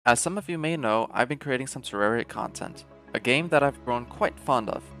As some of you may know, I've been creating some Terraria content, a game that I've grown quite fond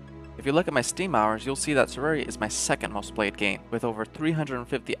of. If you look at my Steam hours, you'll see that Terraria is my second most played game, with over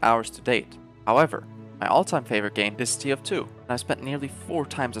 350 hours to date. However, my all-time favorite game is TF2, and I've spent nearly 4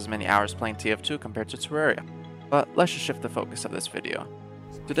 times as many hours playing TF2 compared to Terraria. But let's just shift the focus of this video.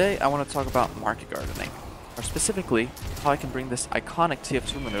 Today I want to talk about market gardening, or specifically, how I can bring this iconic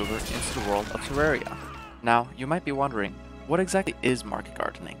TF2 maneuver into the world of Terraria. Now, you might be wondering, what exactly is market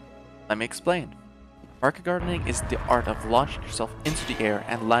gardening? Let me explain. Market gardening is the art of launching yourself into the air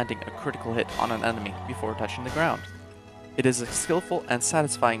and landing a critical hit on an enemy before touching the ground. It is a skillful and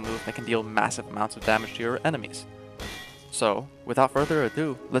satisfying move that can deal massive amounts of damage to your enemies. So, without further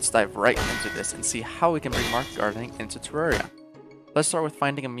ado, let's dive right into this and see how we can bring market gardening into Terraria. Let's start with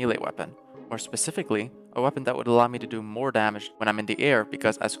finding a melee weapon, more specifically, a weapon that would allow me to do more damage when I'm in the air,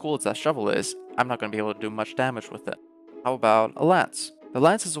 because as cool as that shovel is, I'm not going to be able to do much damage with it. How about a lance? The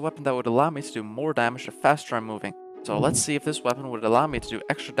lance is a weapon that would allow me to do more damage the faster I'm moving, so let's see if this weapon would allow me to do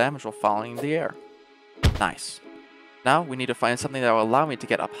extra damage while falling in the air. Nice. Now we need to find something that will allow me to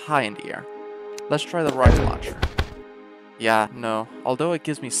get up high in the air. Let's try the rocket launcher. Yeah, no, although it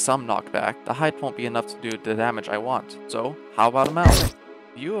gives me some knockback, the height won't be enough to do the damage I want, so how about a mount?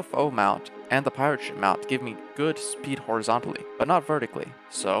 The UFO mount and the pirate ship mount give me good speed horizontally, but not vertically,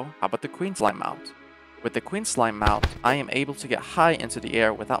 so how about the Queen Slime mount? With the Queen Slime mount, I am able to get high into the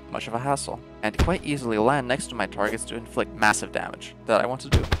air without much of a hassle, and quite easily land next to my targets to inflict massive damage that I want to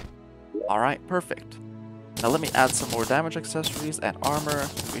do. Alright, perfect. Now let me add some more damage accessories and armor,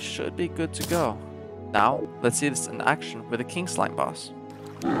 we should be good to go. Now, let's see this in action with the King Slime boss.